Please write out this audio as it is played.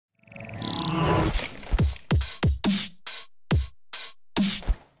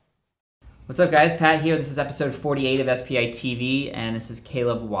What's up, guys? Pat here. This is episode 48 of SPI TV, and this is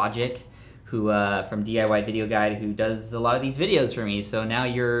Caleb Wojcik, who from DIY Video Guide, who does a lot of these videos for me. So now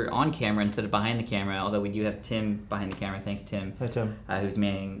you're on camera instead of behind the camera, although we do have Tim behind the camera. Thanks, Tim. Hi, Tim. Who's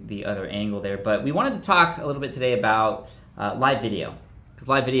manning the other angle there. But we wanted to talk a little bit today about live video, because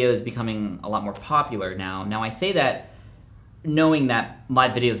live video is becoming a lot more popular now. Now, I say that knowing that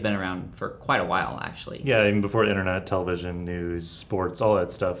live video has been around for quite a while, actually. Yeah, even before internet, television, news, sports, all that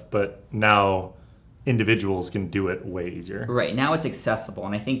stuff. But now individuals can do it way easier. Right, now it's accessible.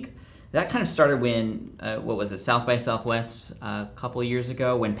 And I think that kind of started when, what was it, South by Southwest a couple of years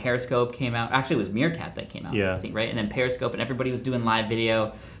ago when Periscope came out. Actually, it was Meerkat that came out, yeah. I think, right? And then Periscope, and everybody was doing live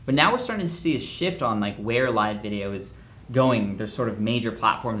video. But now we're starting to see a shift on like where live video is going. There's sort of major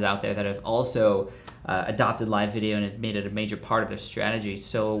platforms out there that have also adopted live video and have made it a major part of their strategy.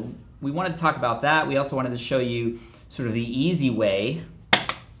 So we wanted to talk about that. We also wanted to show you sort of the easy way.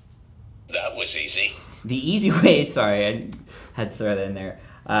 That was easy. The easy way, sorry, I had to throw that in there.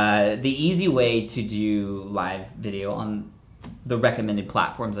 The easy way to do live video on the recommended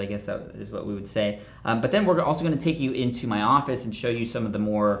platforms, I guess that is what we would say. But then we're also going to take you into my office and show you some of the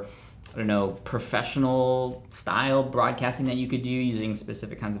more, I don't know, professional style broadcasting that you could do using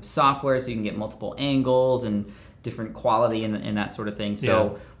specific kinds of software so you can get multiple angles and different quality and that sort of thing.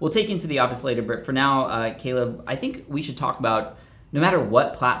 So we'll take you into the office later, but for now, Caleb, I think we should talk about no matter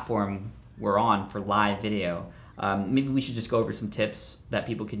what platform we're on for live video, maybe we should just go over some tips that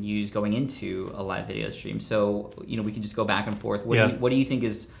people can use going into a live video stream. So, you know, we can just go back and forth. What do you think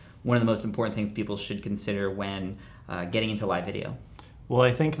is one of the most important things people should consider when getting into live video? Well,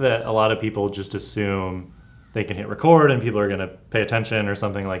 I think that a lot of people just assume they can hit record and people are going to pay attention or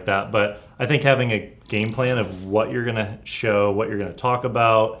something like that. But I think having a game plan of what you're going to show, what you're going to talk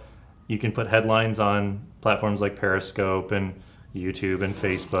about, you can put headlines on platforms like Periscope and YouTube and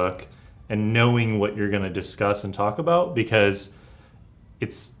Facebook, and knowing what you're going to discuss and talk about, because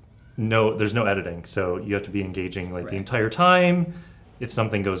there's no editing. So you have to be engaging like the entire time. If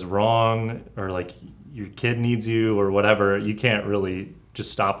something goes wrong or like your kid needs you or whatever, you can't really just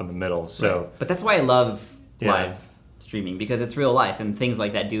stop in the middle. So, But that's why I love live streaming, because it's real life and things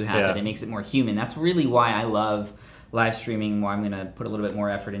like that do happen. Yeah. It makes it more human. That's really why I love live streaming, why I'm going to put a little bit more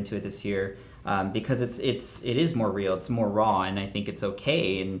effort into it this year, because it is more real, it's more raw, and I think it's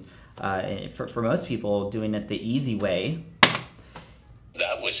okay. And for most people, doing it the easy way.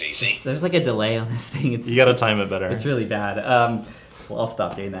 That was easy. There's like a delay on this thing. you got to time it better. It's really bad. Well, I'll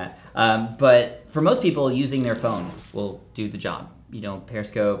stop doing that. But for most people, using their phone will do the job. You know,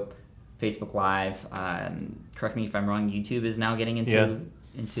 Periscope, Facebook Live. Correct me if I'm wrong. YouTube is now getting into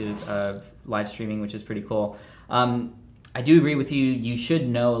live streaming, which is pretty cool. I do agree with you. You should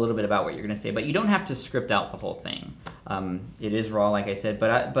know a little bit about what you're going to say, but you don't have to script out the whole thing. It is raw, like I said.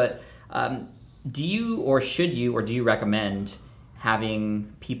 But do you, or should you, or do you recommend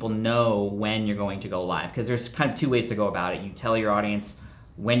having people know when you're going to go live? Because there's kind of two ways to go about it. You tell your audience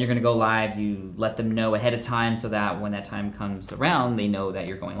when you're going to go live. You let them know ahead of time so that when that time comes around, they know that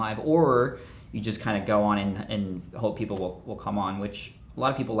you're going live. Or you just kind of go on and hope people will come on, which a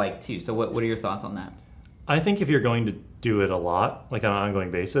lot of people like too. So what are your thoughts on that? I think if you're going to do it a lot, like on an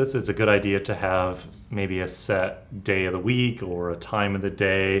ongoing basis, it's a good idea to have maybe a set day of the week or a time of the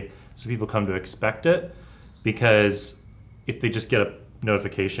day so people come to expect it. Because if they just get a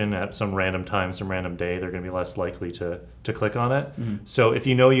notification at some random time, some random day, they're going to be less likely to click on it. Mm-hmm. So if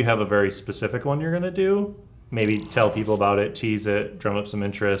you know you have a very specific one you're going to do, maybe tell people about it, tease it, drum up some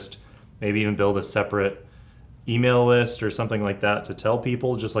interest, maybe even build a separate email list or something like that to tell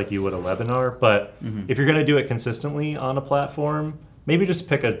people, just like you would a webinar. But if you're going to do it consistently on a platform, maybe just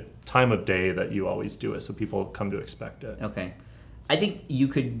pick a time of day that you always do it so people come to expect it. Okay. I think you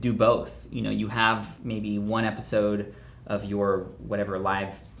could do both. You know, you have maybe one episode of your whatever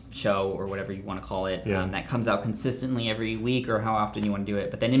live show or whatever you want to call it that comes out consistently every week, or how often you want to do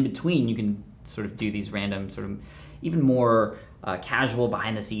it. But then in between, you can sort of do these random sort of even more casual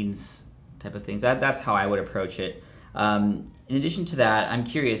behind the scenes type of things. That's how I would approach it. In addition to that, I'm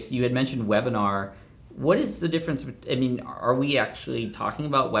curious, you had mentioned webinar. What is the difference? I mean, are we actually talking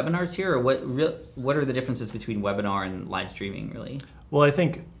about webinars here, or what are the differences between webinar and live streaming, really? Well, I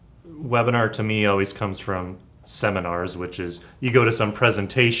think webinar to me always comes from seminars, which is you go to some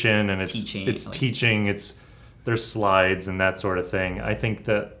presentation and it's teaching, there's slides and that sort of thing. I think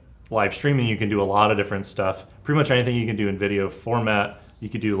that live streaming, you can do a lot of different stuff. Pretty much anything you can do in video format, you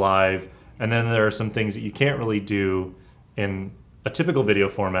could do live. And then there are some things that you can't really do in a typical video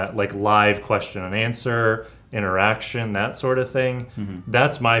format, like live question and answer, interaction, that sort of thing. Mm-hmm.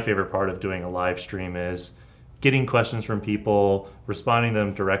 That's my favorite part of doing a live stream is getting questions from people, responding to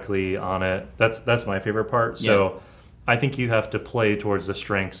them directly on it. That's my favorite part. So I think you have to play towards the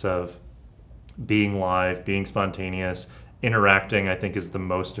strengths of being live, being spontaneous, interacting, I think, is the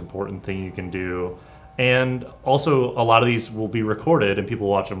most important thing you can do. And also, a lot of these will be recorded and people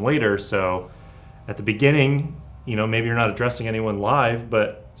watch them later. So at the beginning, maybe you're not addressing anyone live,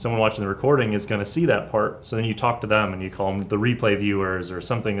 but someone watching the recording is going to see that part. So then you talk to them and you call them the replay viewers or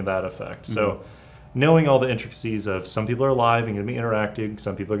something to that effect. Mm-hmm. So knowing all the intricacies of some people are live and going to be interacting,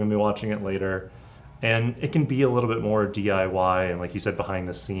 some people are going to be watching it later. And it can be a little bit more DIY and, like you said, behind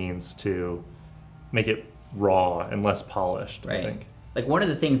the scenes to make it raw and less polished, right. I think. Like, one of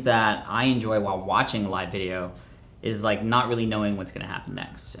the things that I enjoy while watching a live video is, like, not really knowing what's going to happen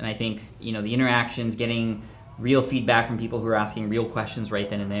next. And I think, the interactions, getting real feedback from people who are asking real questions right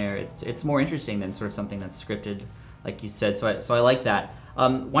then and there, it's more interesting than sort of something that's scripted, like you said. So I like that.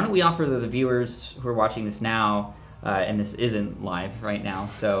 Why don't we offer the viewers who are watching this now, and this isn't live right now,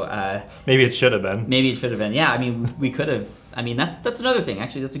 so... maybe it should have been. Maybe it should have been. Yeah, we could have. That's another thing.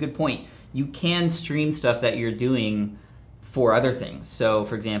 Actually, that's a good point. You can stream stuff that you're doing for other things. So,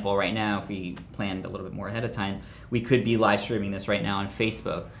 for example, right now, if we planned a little bit more ahead of time, we could be live streaming this right now on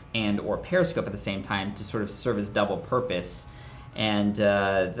Facebook or Periscope at the same time to sort of serve as double purpose, and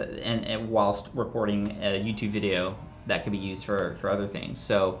whilst recording a YouTube video that could be used for other things.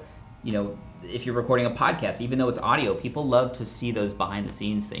 So, if you're recording a podcast, even though it's audio, people love to see those behind the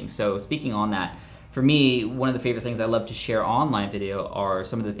scenes things. So, speaking on that, for me, one of the favorite things I love to share on live video are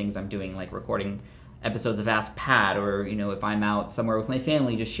some of the things I'm doing, like recording episodes of Ask Pat, or if I'm out somewhere with my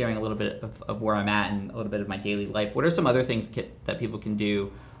family, just sharing a little bit of where I'm at and a little bit of my daily life. What are some other things that people can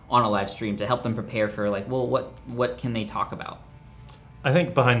do on a live stream to help them prepare for, like, well, what can they talk about? I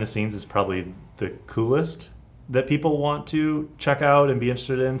think behind the scenes is probably the coolest that people want to check out and be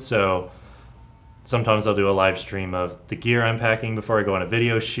interested in. So sometimes I'll do a live stream of the gear I'm packing before I go on a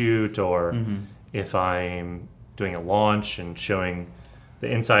video shoot, or if I'm doing a launch and showing the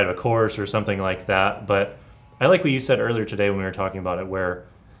inside of a course or something like that. But I like what you said earlier today when we were talking about it, where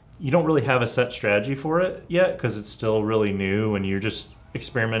you don't really have a set strategy for it yet because it's still really new and you're just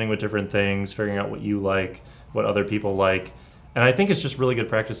experimenting with different things, figuring out what you like, what other people like. And I think it's just really good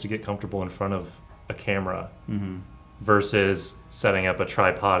practice to get comfortable in front of a camera versus setting up a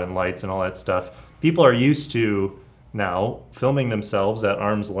tripod and lights and all that stuff. People are used to now filming themselves at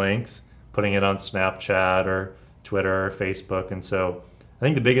arm's length, putting it on Snapchat or Twitter or Facebook. And so I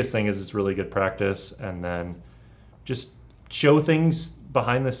think the biggest thing is it's really good practice, and then just show things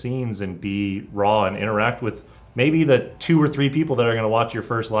behind the scenes and be raw and interact with maybe the 2 or 3 people that are going to watch your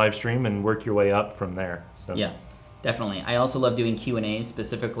first live stream and work your way up from there. So. Yeah, definitely. I also love doing Q&As,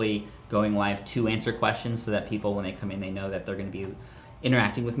 specifically going live to answer questions so that people, when they come in, they know that they're going to be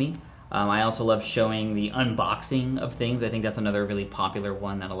interacting with me. I also love showing the unboxing of things. I think that's another really popular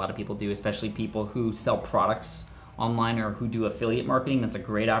one that a lot of people do, especially people who sell products online or who do affiliate marketing. That's a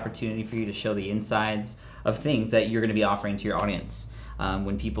great opportunity for you to show the insides of things that you're going to be offering to your audience.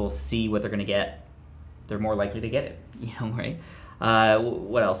 When people see what they're going to get, they're more likely to get it, right?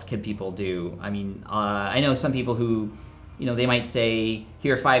 What else can people do? I know some people who, they might say,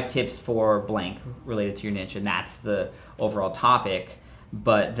 here are 5 tips for blank related to your niche, and that's the overall topic.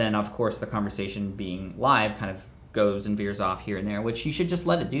 But then, of course, the conversation being live kind of goes and veers off here and there, which you should just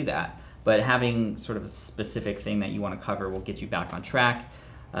let it do that. But having sort of a specific thing that you want to cover will get you back on track.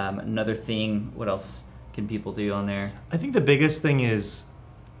 Another thing, what else can people do on there? I think the biggest thing is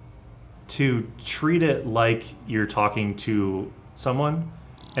to treat it like you're talking to someone.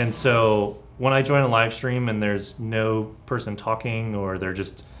 And so when I join a live stream and there's no person talking, or they're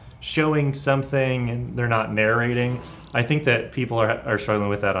just showing something and they're not narrating, I think that people are struggling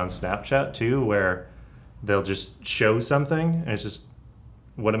with that on Snapchat too, where they'll just show something and it's just,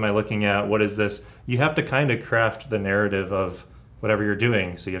 what am I looking at? What is this? You have to kind of craft the narrative of whatever you're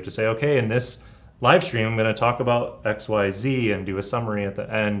doing. So you have to say, okay, in this live stream, I'm going to talk about XYZ and do a summary at the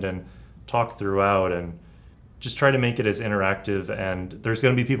end and talk throughout, and just try to make it as interactive. And there's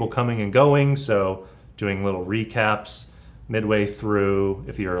going to be people coming and going, so doing little recaps midway through,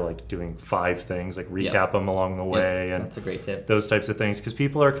 if you're like doing 5 things, like recap them along the way. And that's a great tip. Those types of things, because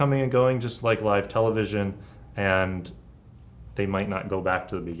people are coming and going just like live television, and they might not go back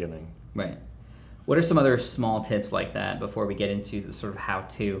to the beginning. Right. What are some other small tips like that before we get into the sort of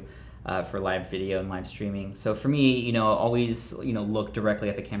how-to for live video and live streaming? So for me, always, look directly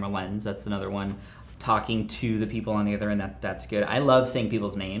at the camera lens. That's another one. Talking to the people on the other end, that's good. I love saying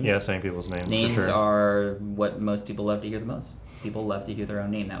people's names. Yeah, saying people's names. Names for sure. are what most people love to hear the most. People love to hear their own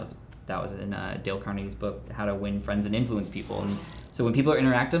name. that was in Dale Carnegie's book, How to Win Friends and Influence People. And so when people are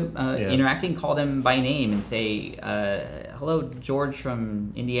interacting, call them by name and say, hello, George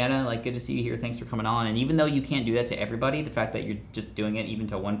from Indiana, like, good to see you here, thanks for coming on. And even though you can't do that to everybody, the fact that you're just doing it even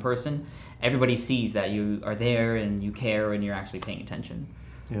to one person, everybody sees that you are there and you care and you're actually paying attention.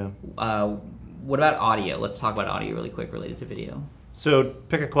 Yeah. What about audio? Let's talk about audio really quick related to video. So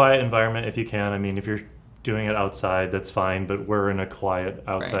pick a quiet environment if you can. I mean, if you're doing it outside, that's fine, but we're in a quiet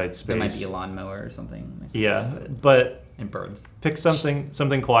outside space. There might be a lawnmower or something. Yeah, but and birds. Pick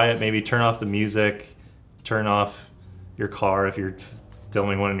something quiet. Maybe turn off the music, turn off your car if you're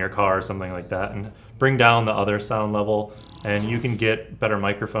filming one in your car or something like that, and bring down the other sound level. And you can get better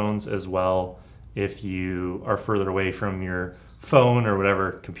microphones as well if you are further away from your phone or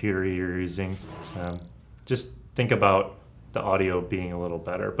whatever computer you're using. Just think about the audio being a little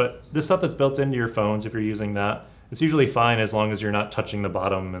better. But the stuff that's built into your phones, if you're using that, it's usually fine as long as you're not touching the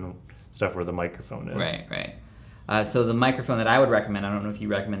bottom and stuff where the microphone is. Right. So the microphone that I would recommend, I don't know if you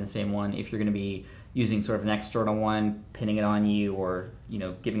recommend the same one, if you're going to be using sort of an external one, pinning it on you, or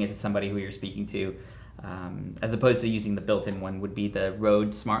giving it to somebody who you're speaking to, as opposed to using the built-in one, would be the Rode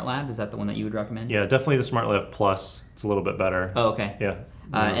SmartLab. Is that the one that you would recommend? Yeah, definitely the SmartLab Plus. It's a little bit better. Oh, okay. Yeah.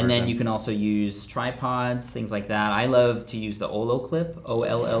 And then you can also use tripods, things like that. I love to use the Ollo clip,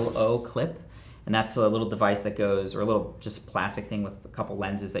 O-L-L-O clip. And that's a little device that goes, or a little just plastic thing with a couple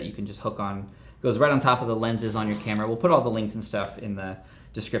lenses that you can just hook on. Goes right on top of the lenses on your camera. We'll put all the links and stuff in the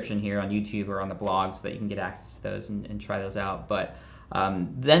description here on YouTube or on the blog so that you can get access to those and try those out. But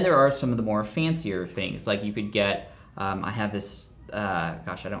then there are some of the more fancier things. Like you could get, I have this,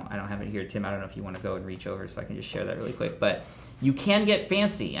 gosh, I don't have it here, Tim. I don't know if you want to go and reach over so I can just share that really quick. But you can get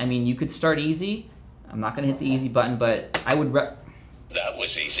fancy. I mean, you could start easy. I'm not going to hit the easy button, but I would... That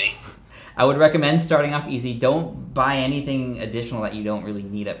was easy. I would recommend starting off easy. Don't buy anything additional that you don't really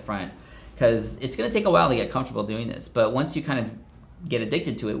need up front, because it's going to take a while to get comfortable doing this. But once you kind of get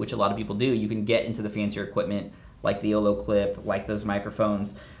addicted to it, which a lot of people do, you can get into the fancier equipment like the Ollo clip, like those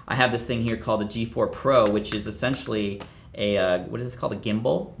microphones. I have this thing here called the G4 Pro, which is essentially a, what is this called, a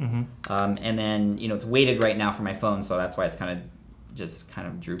gimbal? Mm-hmm. And then, it's weighted right now for my phone, so that's why it's kind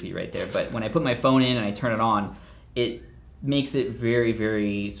of droopy right there. But when I put my phone in and I turn it on, it makes it very,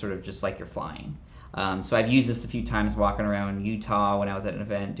 very sort of just like you're flying. So I've used this a few times walking around Utah when I was at an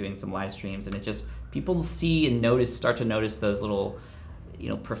event doing some live streams, and it just, people see and start to notice those little,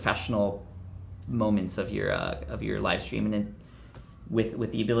 professional moments of your live stream. And then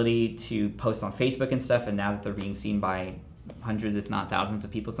with the ability to post on Facebook and stuff, and now that they're being seen by hundreds, if not thousands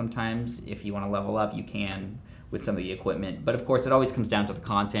of people sometimes, if you want to level up, you can with some of the equipment. But of course, it always comes down to the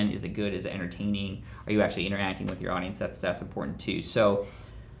content. Is it good? Is it entertaining? Are you actually interacting with your audience? That's important too. So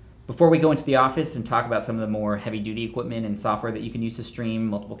before we go into the office and talk about some of the more heavy-duty equipment and software that you can use to stream,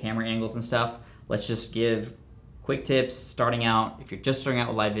 multiple camera angles and stuff, let's just give quick tips starting out. If you're just starting out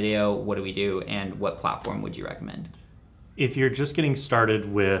with live video, what do we do, and what platform would you recommend? If you're just getting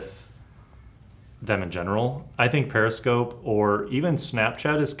started with them in general, I think Periscope or even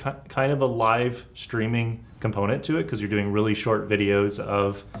Snapchat is kind of a live streaming component to it, because you're doing really short videos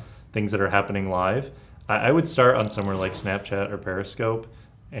of things that are happening live. I would start on somewhere like Snapchat or Periscope,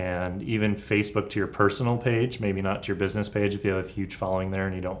 and even Facebook to your personal page, maybe not to your business page if you have a huge following there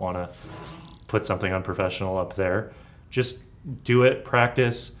and you don't want to put something unprofessional up there. Just do it,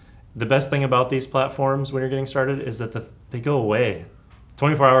 practice. The best thing about these platforms when you're getting started is that they go away.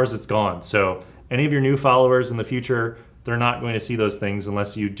 24 hours, it's gone. So any of your new followers in the future, they're not going to see those things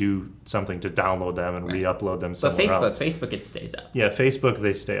unless you do something to download them and re-upload them somewhere else. But Facebook, it stays up. Yeah, Facebook,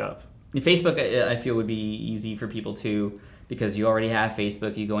 they stay up. And Facebook, I feel, would be easy for people too, because you already have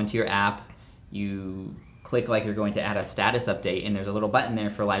Facebook. You go into your app, you click like you're going to add a status update, and there's a little button there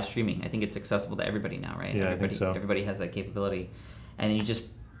for live streaming. I think it's accessible to everybody now, right? Yeah, I think so. Everybody has that capability. And you just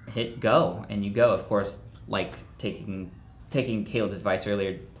hit go, and you go. Of course, like taking Caleb's advice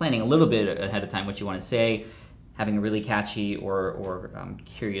earlier, planning a little bit ahead of time what you want to say, having a really catchy or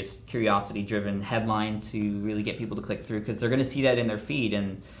curiosity-driven headline to really get people to click through, because they're going to see that in their feed,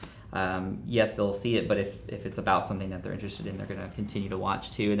 and yes, they'll see it, but if it's about something that they're interested in, they're going to continue to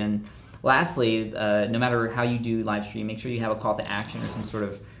watch too. And then lastly, no matter how you do live stream, make sure you have a call to action or some sort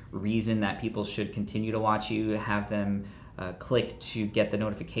of reason that people should continue to watch you. Have them click to get the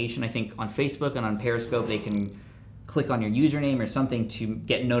notification. I think on Facebook and on Periscope, they can click on your username or something to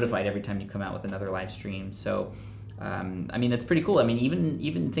get notified every time you come out with another live stream. So I mean, that's pretty cool. I mean,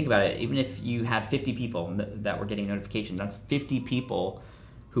 even think about it. Even if you had 50 people that were getting notifications, that's 50 people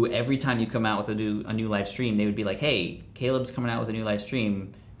who every time you come out with a new live stream, they would be like, hey, Caleb's coming out with a new live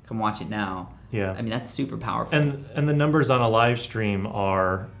stream, come watch it now. Yeah. I mean, that's super powerful. And the numbers on a live stream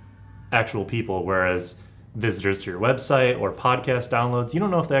are actual people, whereas visitors to your website or podcast downloads, you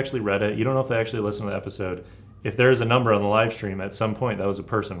don't know if they actually read it. You don't know if they actually listened to the episode. If there's a number on the live stream, at some point that was a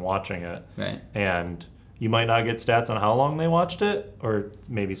person watching it. Right. And you might not get stats on how long they watched it, or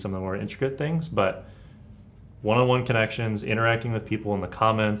maybe some of the more intricate things, but one-on-one connections, interacting with people in the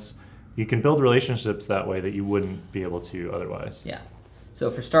comments, you can build relationships that way that you wouldn't be able to otherwise. Yeah. So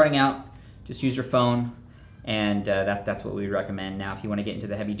for starting out, just use your phone, and that's what we recommend. Now, if you want to get into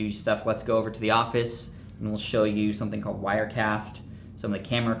the heavy-duty stuff, let's go over to the office, and we'll show you something called Wirecast, some of the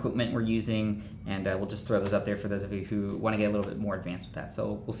camera equipment we're using, and we'll just throw those up there for those of you who want to get a little bit more advanced with that.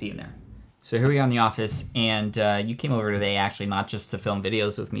 So we'll see you in there. So here we are in the office, and you came over today actually not just to film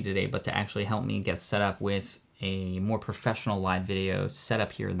videos with me today, but to actually help me get set up with a more professional live video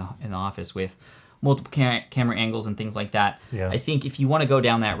setup here in the office with multiple camera angles and things like that. Yeah. I think if you want to go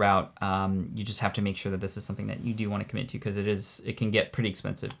down that route, you just have to make sure that this is something that you do want to commit to, because it can get pretty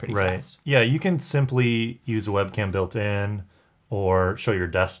expensive pretty fast. Yeah, you can simply use a webcam built in or show your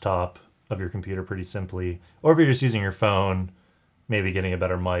desktop of your computer pretty simply. Or if you're just using your phone, maybe getting a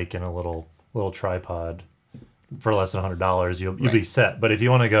better mic and a little tripod for less than $100, you'll be set. But if you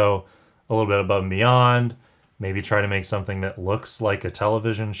want to go a little bit above and beyond, maybe try to make something that looks like a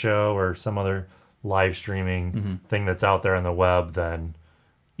television show or some other live streaming thing that's out there on the web, then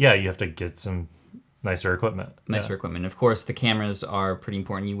yeah, you have to get some nicer equipment. Nicer equipment. Of course, the cameras are pretty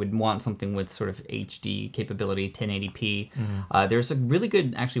important. You would want something with sort of HD capability, 1080p. There's a really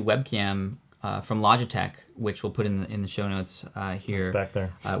good, actually, webcam from Logitech, which we'll put in the show notes here. It's back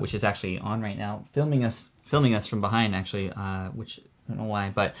there. Which is actually on right now, filming us from behind, actually, which I don't know why,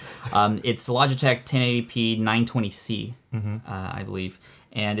 but it's the Logitech 1080p 920C, I believe,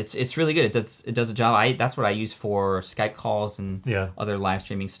 and it's really good. It does a job. That's what I use for Skype calls and other live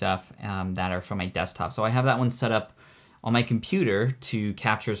streaming stuff that are from my desktop. So I have that one set up on my computer to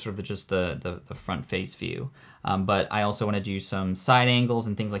capture sort of just the front face view. But I also want to do some side angles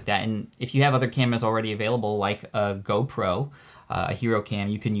and things like that. And if you have other cameras already available, like a GoPro, a Hero Cam,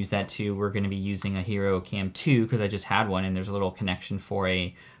 you can use that too. We're going to be using a Hero Cam 2 because I just had one, and there's a little connection for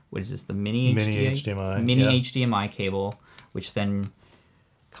a, what is this, the mini HDMI cable, which then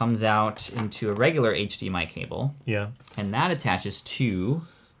comes out into a regular HDMI cable. Yeah. And that attaches to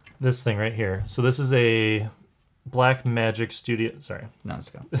this thing right here. So this is a Blackmagic Studio, sorry. No, let's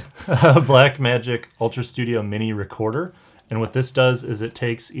go. Blackmagic Ultra Studio Mini Recorder. And what this does is it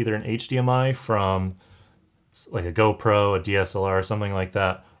takes either an HDMI from like a GoPro, a DSLR, something like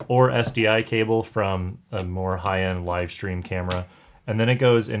that, or SDI cable from a more high-end live stream camera. And then it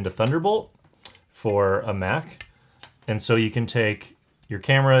goes into Thunderbolt for a Mac. And so you can take your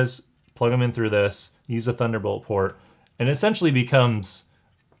cameras, plug them in through this, use a Thunderbolt port, and it essentially becomes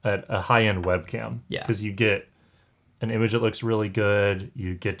a high-end webcam. Yeah. Because you get an image that looks really good,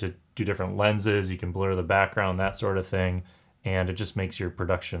 you get to do different lenses, you can blur the background, that sort of thing. And it just makes your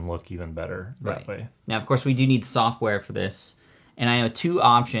production look even better that way. Now, of course, we do need software for this. And I have two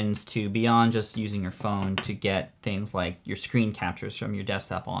options to, beyond just using your phone, to get things like your screen captures from your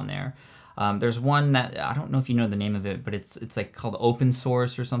desktop on there. There's one that, I don't know if you know the name of it, but it's like called open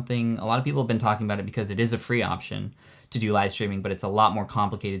source or something. A lot of people have been talking about it because it is a free option to do live streaming, but it's a lot more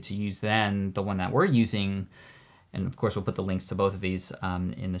complicated to use than the one that we're using. And of course, we'll put the links to both of these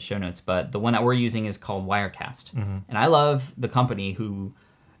in the show notes. But the one that we're using is called Wirecast. And I love the company who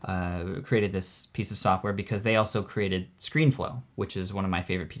created this piece of software because they also created ScreenFlow, which is one of my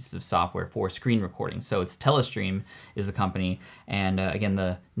favorite pieces of software for screen recording. So it's Telestream is the company. And again,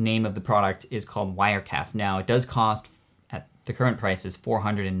 the name of the product is called Wirecast. Now, it does cost, at the current price, is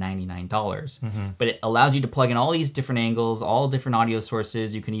 $499. But it allows you to plug in all these different angles, all different audio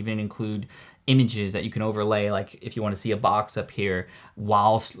sources. You can even include images that you can overlay, like if you want to see a box up here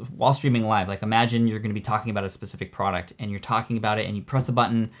while streaming live. Like imagine you're going to be talking about a specific product and you're talking about it and you press a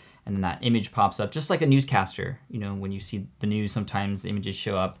button and then that image pops up, just like a newscaster. You know, when you see the news, sometimes images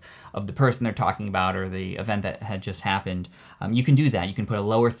show up of the person they're talking about or the event that had just happened. You can do that. You can put a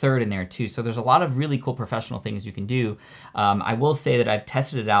lower third in there too. So there's a lot of really cool professional things you can do. I will say that I've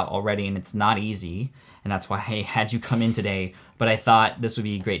tested it out already and it's not easy. And that's why I had you come in today. But I thought this would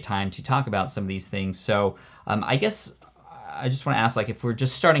be a great time to talk about some of these things. So I guess I just want to ask, like, if we're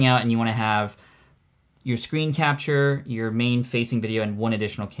just starting out and you want to have your screen capture, your main facing video, and one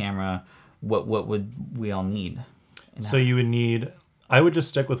additional camera, what would we all need? So you would need, I would just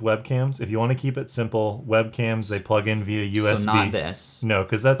stick with webcams. If you want to keep it simple, webcams, they plug in via USB. So not this. No,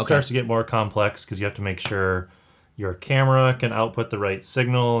 because that starts to get more complex because you have to make sure your camera can output the right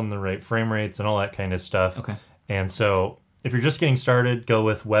signal and the right frame rates and all that kind of stuff. Okay. And so if you're just getting started, go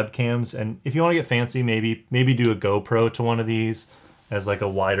with webcams. And if you want to get fancy, maybe do a GoPro to one of these. as like a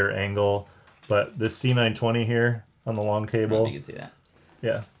wider angle. But this C920 here on the long I don't know cable, if you can see that.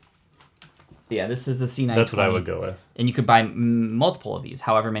 yeah, Yeah, this is the C920. that's what I would go with. And you could buy multiple of these,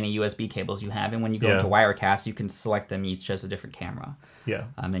 however many USB cables you have. And when you go into Wirecast, you can select them each as a different camera. Yeah.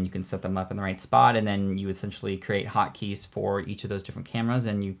 And you can set them up in the right spot, and then you essentially create hotkeys for each of those different cameras,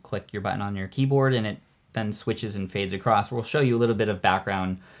 and you click your button on your keyboard, and it then switches and fades across. We'll show you a little bit of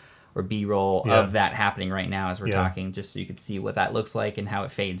background or B-roll of that happening right now as we're talking, just so you can see what that looks like and how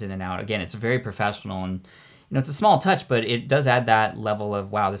it fades in and out. Again, it's very professional, and it's a small touch, but it does add that level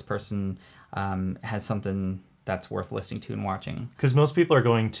of, wow, this person has something that's worth listening to and watching. Because most people are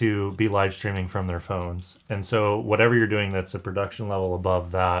going to be live streaming from their phones. And so whatever you're doing that's a production level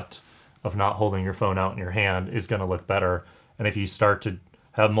above that of not holding your phone out in your hand is going to look better. And if you start to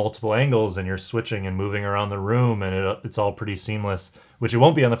have multiple angles and you're switching and moving around the room and it's all pretty seamless, which it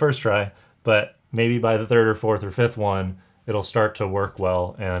won't be on the first try, but maybe by the third or fourth or fifth one, it'll start to work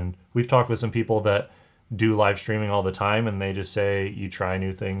well. And we've talked with some people that do live streaming all the time, and they just say you try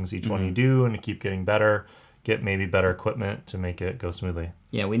new things each one you do and you keep getting better, get maybe better equipment to make it go smoothly.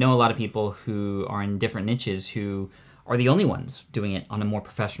 Yeah, we know a lot of people who are in different niches who are the only ones doing it on a more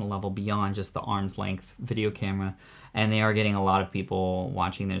professional level beyond just the arm's length video camera. And they are getting a lot of people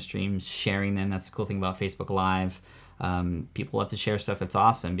watching their streams, sharing them. That's the cool thing about Facebook Live. People love to share stuff. It's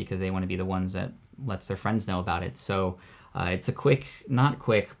awesome because they want to be the ones that lets their friends know about it. So it's a quick, not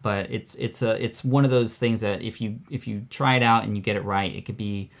quick, but it's one of those things that if you try it out and you get it right, it could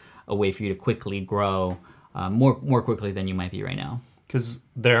be a way for you to quickly grow more quickly than you might be right now. Because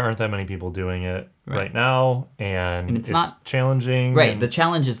there aren't that many people doing it right now, and it's not challenging. Right, the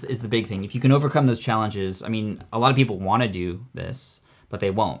challenge is the big thing. If you can overcome those challenges, I mean, a lot of people want to do this, but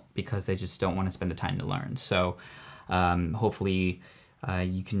they won't because they just don't want to spend the time to learn. So hopefully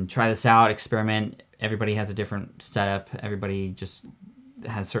you can try this out, experiment. Everybody has a different setup. Everybody just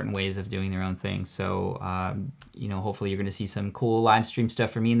has certain ways of doing their own thing. So, hopefully you're going to see some cool live stream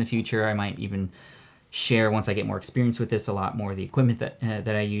stuff for me in the future. I might even share, once I get more experience with this, a lot more of the equipment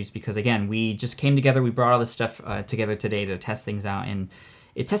that I use, because again, we just came together, we brought all this stuff together today to test things out, and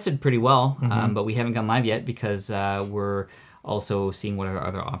it tested pretty well, but we haven't gone live yet because we're also seeing what our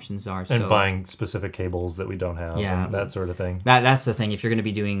other options are. And buying specific cables that we don't have, and that sort of thing. That's the thing. If you're going to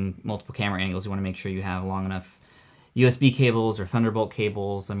be doing multiple camera angles, you want to make sure you have long enough USB cables or Thunderbolt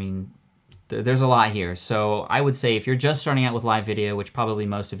cables. I mean, there's a lot here. So I would say if you're just starting out with live video, which probably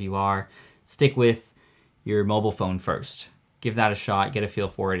most of you are, stick with your mobile phone first. Give that a shot, get a feel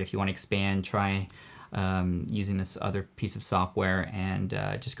for it. If you want to expand, try using this other piece of software, and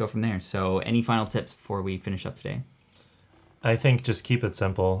just go from there. So any final tips before we finish up today? I think just keep it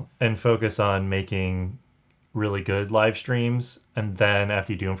simple and focus on making really good live streams, and then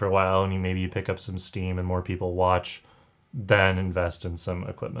after you do them for a while and maybe you pick up some steam and more people watch, then invest in some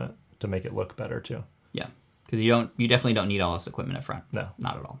equipment to make it look better too. Yeah, because you definitely don't need all this equipment up front. No,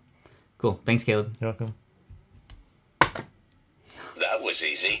 not at all. Cool. Thanks, Caleb. You're welcome. That was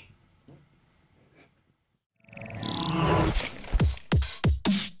easy.